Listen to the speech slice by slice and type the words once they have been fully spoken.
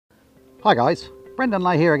Hi guys, Brendan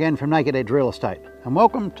Lay here again from Naked Edge Real Estate, and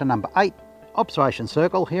welcome to number 8 Observation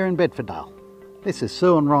Circle here in Bedfordale. This is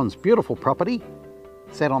Sue and Ron's beautiful property,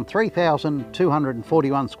 set on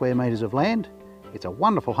 3,241 square metres of land. It's a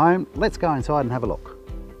wonderful home. Let's go inside and have a look.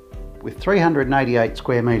 With 388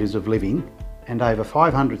 square metres of living and over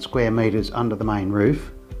 500 square metres under the main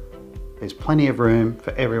roof, there's plenty of room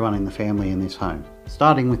for everyone in the family in this home.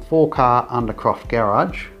 Starting with 4-car undercroft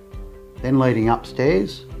garage, then leading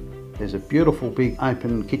upstairs, there's a beautiful big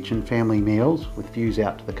open kitchen family meals with views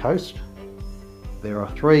out to the coast. There are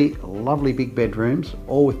 3 lovely big bedrooms,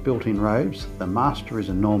 all with built-in robes. The master is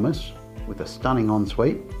enormous with a stunning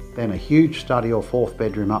ensuite, then a huge study or 4th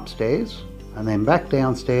bedroom upstairs, and then back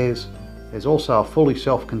downstairs there's also a fully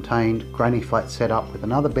self-contained granny flat setup with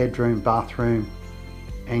another bedroom, bathroom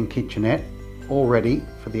and kitchenette, all ready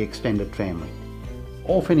for the extended family.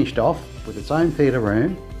 All finished off with its own theatre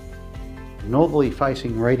room, northerly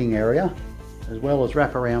facing reading area, as well as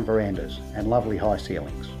wraparound verandas and lovely high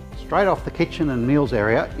ceilings. Straight off the kitchen and meals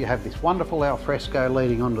area, you have this wonderful alfresco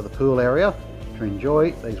leading onto the pool area to enjoy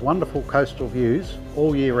these wonderful coastal views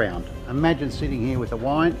all year round. Imagine sitting here with a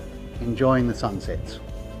wine, enjoying the sunsets.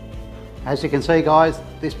 As you can see guys,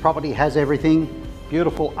 this property has everything.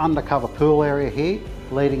 Beautiful undercover pool area here,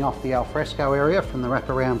 leading off the alfresco area from the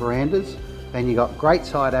wraparound verandas. Then you've got great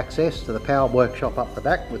side access to the power workshop up the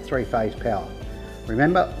back with 3-phase power.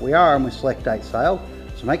 Remember, we are on with select date sale,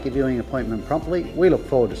 so make your viewing appointment promptly. We look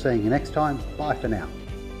forward to seeing you next time. Bye for now.